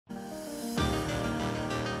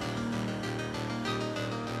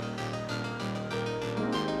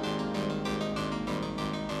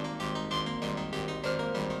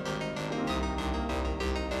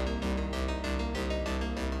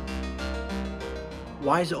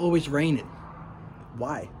Why is it always raining?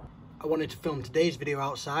 Why? I wanted to film today's video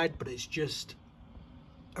outside, but it's just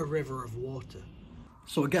a river of water.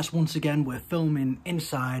 So I guess once again we're filming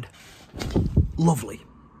inside. Lovely.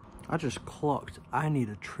 I just clocked I need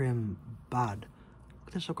a trim bad. Look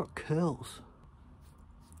at this, I've got curls.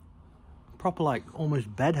 Proper like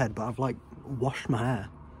almost bedhead, but I've like washed my hair.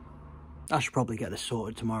 I should probably get this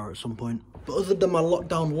sorted tomorrow at some point. But other than my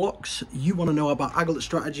lockdown locks, you want to know about Aglet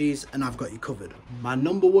strategies and I've got you covered. My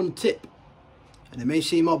number one tip, and it may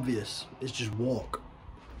seem obvious, is just walk.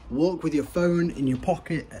 Walk with your phone in your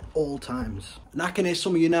pocket at all times. And I can hear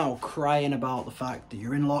some of you now crying about the fact that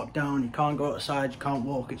you're in lockdown, you can't go outside, you can't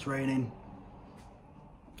walk, it's raining.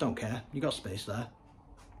 Don't care, you got space there.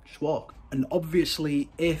 Just walk. And obviously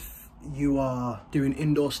if you are doing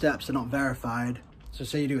indoor steps, they're not verified. So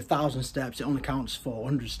say you do 1,000 steps, it only counts for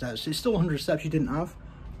 100 steps. It's still 100 steps you didn't have,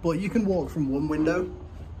 but you can walk from one window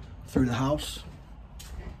through the house,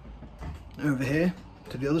 over here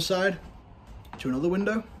to the other side, to another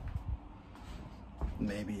window.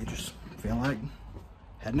 Maybe you just feel like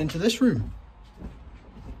heading into this room,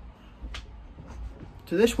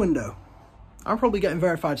 to this window. I'm probably getting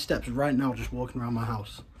verified steps right now just walking around my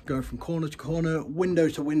house. Going from corner to corner, window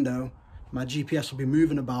to window. My GPS will be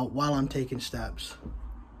moving about while I'm taking steps.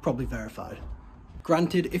 Probably verified.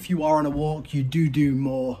 Granted, if you are on a walk, you do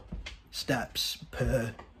more steps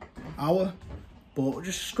per hour. But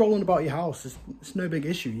just scrolling about your house, it's no big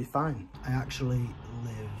issue, you're fine. I actually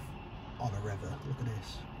live on a river, look at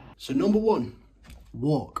this. So number one,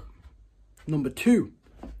 walk. Number two,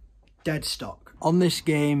 dead stock. On this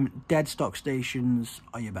game, dead stock stations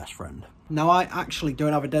are your best friend. Now I actually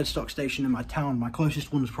don't have a dead stock station in my town. My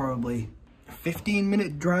closest one's probably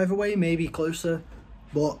 15-minute drive away, maybe closer,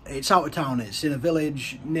 but it's out of town. It's in a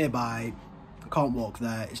village nearby. I can't walk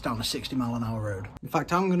there. It's down a 60-mile-an-hour road. In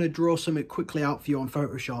fact, I'm going to draw something quickly out for you on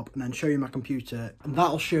Photoshop and then show you my computer, and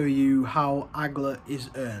that'll show you how Aglet is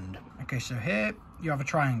earned. Okay, so here you have a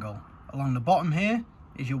triangle. Along the bottom here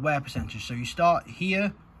is your wear percentage. So you start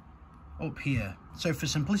here, up here. So for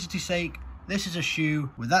simplicity's sake, this is a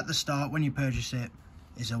shoe with, at the start when you purchase it,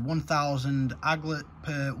 is a 1,000 Aglet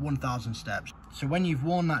per 1,000 steps. So when you've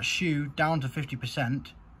worn that shoe down to 50%,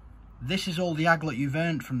 this is all the Aglet you've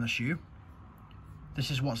earned from the shoe.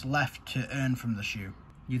 This is what's left to earn from the shoe.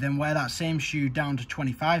 You then wear that same shoe down to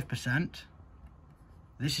 25%.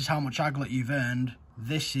 This is how much Aglet you've earned.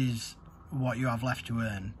 This is what you have left to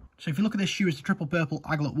earn. So if you look at this shoe as the triple purple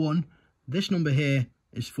Aglet 1, this number here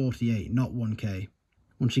is 48, not 1k.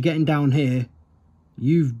 Once you're getting down here,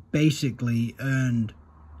 you've basically earned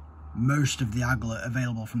most of the Aglet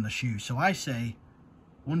available from the shoe. So I say,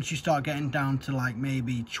 once you start getting down to like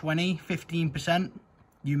maybe 20, 15%,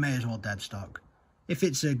 you may as well dead stock. If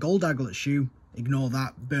it's a gold Aglet shoe, ignore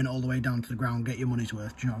that, burn it all the way down to the ground, get your money's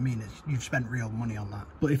worth. Do you know what I mean? You've spent real money on that.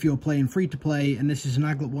 But if you're playing free to play and this is an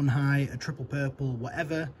Aglet 1 high, a triple purple,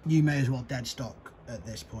 whatever, you may as well dead stock at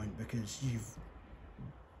this point because you've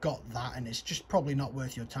got that and it's just probably not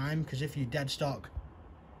worth your time, because if you dead stock,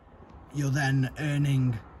 you're then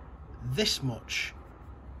earning this much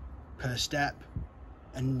per step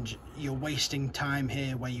and you're wasting time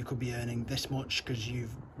here where you could be earning this much because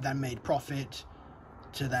you've then made profit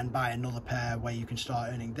to then buy another pair where you can start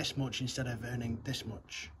earning this much instead of earning this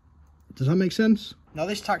much. Does that make sense? Now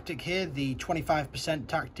this tactic here, the 25%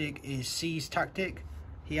 tactic, is C's tactic.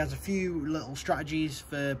 He has a few little strategies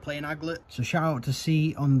for playing Aglet. So shout out to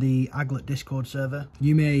C on the Aglet Discord server.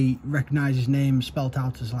 You may recognize his name spelt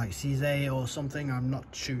out as like Cze or something. I'm not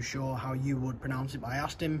too sure how you would pronounce it, but I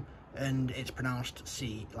asked him and it's pronounced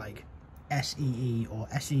C, like S-E-E or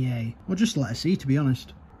S-E-A, or just letter C to be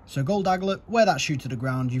honest. So gold Aglet, wear that shoe to the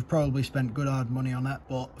ground. You've probably spent good hard money on it,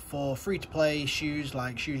 but for free to play shoes,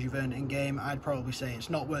 like shoes you've earned in game, I'd probably say it's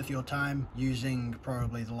not worth your time using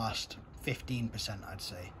probably the last 15%, I'd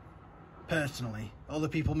say, personally. Other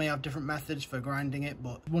people may have different methods for grinding it,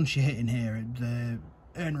 but once you're hitting here, the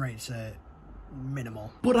earn rates are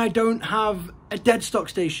minimal. But I don't have a dead stock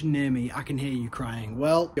station near me. I can hear you crying.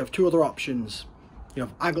 Well, you have two other options. You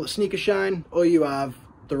have Aglet Sneaker Shine, or you have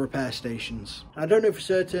the repair stations. I don't know for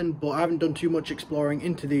certain, but I haven't done too much exploring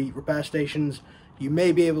into the repair stations. You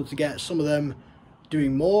may be able to get some of them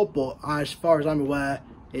doing more, but as far as I'm aware,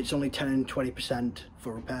 it's only 10 and 20%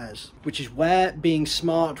 for repairs, which is where being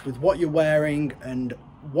smart with what you're wearing and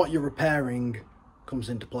what you're repairing comes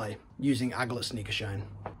into play, using Aglet Sneaker Shine.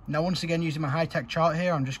 Now once again, using my high-tech chart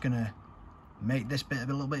here, I'm just gonna make this bit a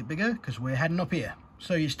little bit bigger because we're heading up here.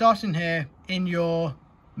 So you're starting here in your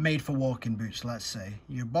made for walking boots, let's say.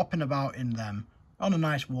 You're bopping about in them on a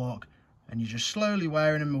nice walk and you're just slowly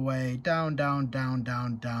wearing them away, down, down, down,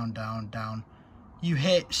 down, down, down, down. you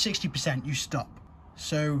hit 60%, you stop.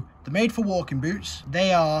 So the made for walking boots,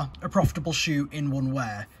 they are a profitable shoe in one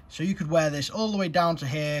wear. So you could wear this all the way down to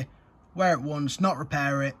here, wear it once, not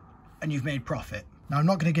repair it, and you've made profit. Now I'm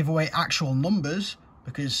not going to give away actual numbers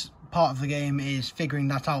because part of the game is figuring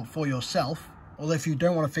that out for yourself. Although if you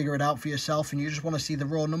don't want to figure it out for yourself and you just want to see the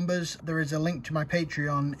raw numbers, there is a link to my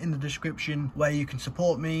Patreon in the description where you can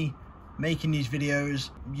support me making these videos.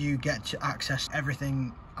 You get to access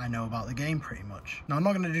everything I know about the game pretty much. Now I'm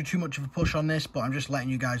not going to do too much of a push on this, but I'm just letting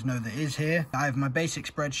you guys know that it is here. I have my basic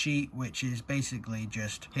spreadsheet, which is basically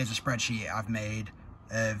just, here's a spreadsheet I've made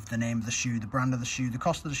of the name of the shoe, the brand of the shoe, the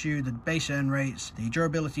cost of the shoe, the base earn rates, the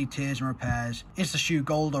durability, tiers and repairs, is the shoe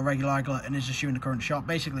gold or regular aglet, and is the shoe in the current shop.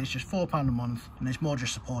 Basically it's just £4 a month and it's more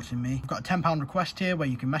just supporting me. I've got a £10 request here where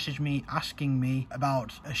you can message me asking me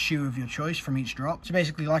about a shoe of your choice from each drop. So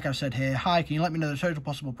basically, like I've said here, hi, can you let me know the total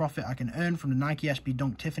possible profit I can earn from the Nike SB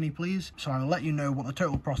Dunk Tiffany please? So I will let you know what the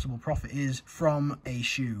total possible profit is from a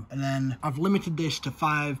shoe. And then I've limited this to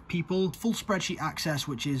 5 people. Full spreadsheet access,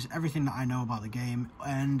 which is everything that I know about the game,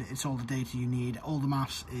 and it's all the data you need. All the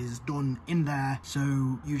maths is done in there, so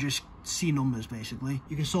you just see numbers basically.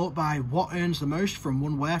 You can sort by what earns the most from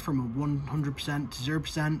one wear, from 100% to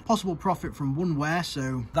 0%. Possible profit from one wear,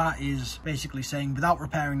 so that is basically saying without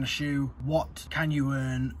repairing the shoe, what can you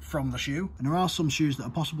earn from the shoe? And there are some shoes that are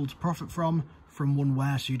possible to profit from one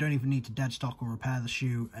wear, so you don't even need to dead stock or repair the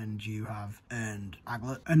shoe and you have earned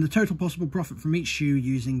aglet. And the total possible profit from each shoe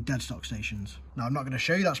using dead stock stations. Now I'm not going to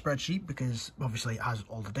show you that spreadsheet because obviously it has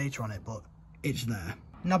all the data on it, but it's there.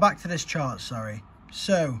 Now back to this chart, sorry.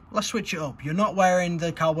 So let's switch it up. You're not wearing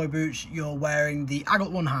the cowboy boots, you're wearing the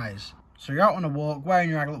Aglet 1 highs. So you're out on a walk wearing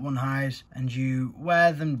your Aglet 1 highs and you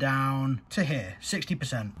wear them down to here,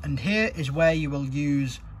 60%. And here is where you will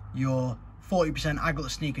use your 40% Aglet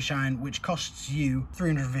sneaker shine, which costs you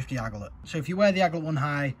 350 Aglet. So if you wear the Aglet 1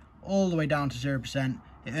 high all the way down to 0%,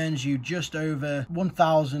 it earns you just over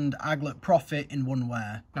 1,000 Aglet profit in one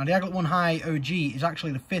wear. Now the Aglet 1 high OG is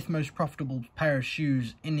actually the 5th most profitable pair of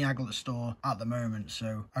shoes in the Aglet store at the moment,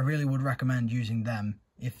 so I really would recommend using them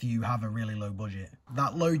if you have a really low budget.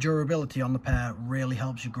 That low durability on the pair really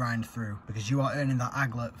helps you grind through because you are earning that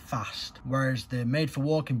aglet fast, whereas the made for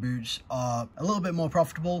walking boots are a little bit more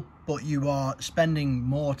profitable, but you are spending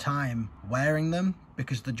more time wearing them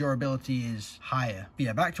because the durability is higher. But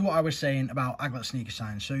yeah, back to what I was saying about Aglet sneaker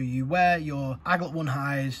shine. So you wear your Aglet 1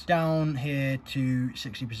 highs down here to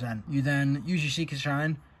 60%. You then use your sneaker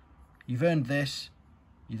shine, you've earned this,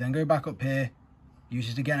 you then go back up here, use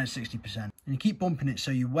it again at 60%. And you keep bumping it, so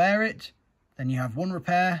you wear it, then you have 1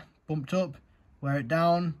 repair, bumped up, wear it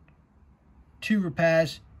down, 2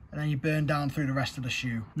 repairs, and then you burn down through the rest of the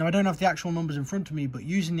shoe. Now I don't have the actual numbers in front of me, but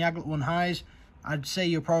using the Aglet 1 highs, I'd say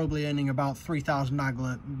you're probably earning about 3,000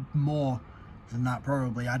 Aglet, more than that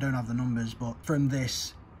probably, I don't have the numbers, but from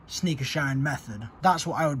this sneaker shine method, that's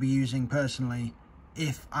what I would be using personally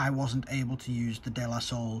if I wasn't able to use the De La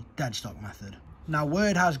Soul dead stock method. Now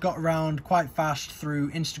word has got around quite fast through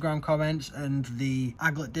Instagram comments and the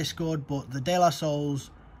Aglet Discord, but the De La Souls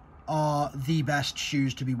are the best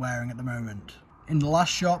shoes to be wearing at the moment. In the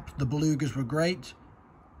last shop, the Belugas were great,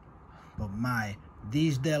 but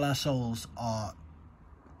these De La Souls are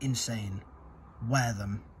insane. Wear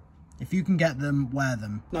them. If you can get them, wear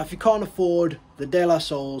them. Now if you can't afford the De La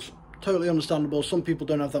Souls, totally understandable. Some people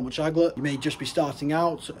don't have that much aglet. You may just be starting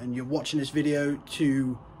out and you're watching this video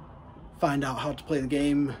to find out how to play the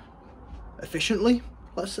game efficiently,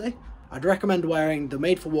 let's say. I'd recommend wearing the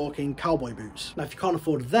made for walking cowboy boots. Now if you can't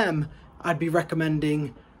afford them, I'd be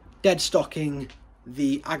recommending dead stocking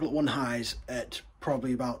the Aglet 1 highs at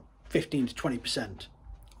probably about 15 to 20%.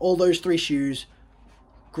 All those 3 shoes,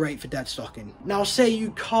 great for dead stocking. Now say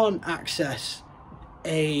you can't access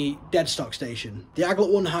a dead stock station. The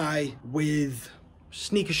Aglet 1 high with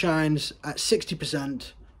sneaker shines at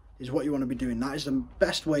 60% is what you want to be doing. That is the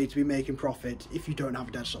best way to be making profit if you don't have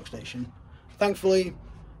a dead stock station. Thankfully,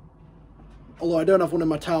 although I don't have one in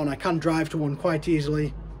my town, I can drive to one quite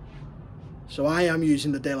easily. So I am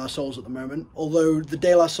using the De La Souls at the moment. Although the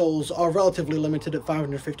De La Souls are relatively limited at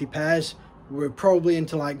 550 pairs, we're probably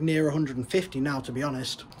into like near 150 now, to be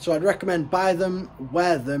honest. So I'd recommend buy them,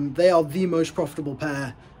 wear them. They are the most profitable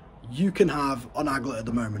pair you can have on Aglet at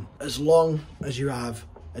the moment, as long as you have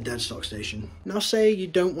a dead stock station. Now say you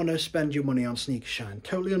don't want to spend your money on sneaker shine,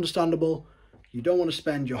 totally understandable. You don't want to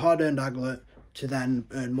spend your hard-earned aglet to then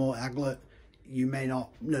earn more aglet. You may not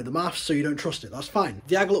know the maths, so you don't trust it, that's fine.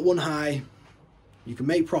 The Aglet 1 high, you can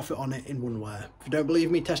make profit on it in one wear. If you don't believe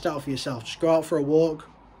me, test it out for yourself. Just go out for a walk,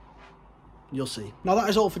 you'll see. Now that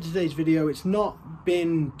is all for today's video. It's not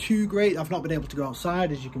been too great. I've not been able to go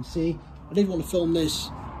outside, as you can see. I did want to film this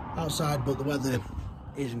outside, but the weather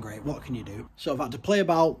isn't great. What can you do? So I've had to play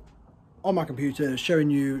about on my computer showing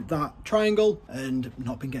you that triangle and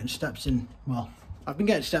not been getting steps in. Well, I've been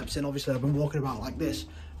getting steps in, obviously I've been walking about like this,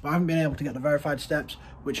 but I haven't been able to get the verified steps,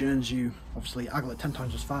 which earns you obviously Aglet 10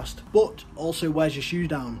 times as fast, but also wears your shoes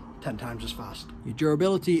down 10 times as fast. Your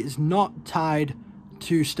durability is not tied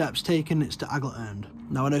to steps taken, it's to Aglet earned.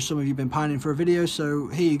 Now I know some of you have been pining for a video, so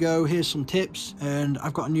here you go, here's some tips, and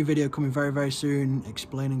I've got a new video coming very, very soon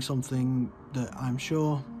explaining something that I'm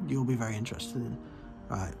sure you'll be very interested in.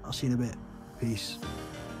 Right, I'll see you in a bit. Peace.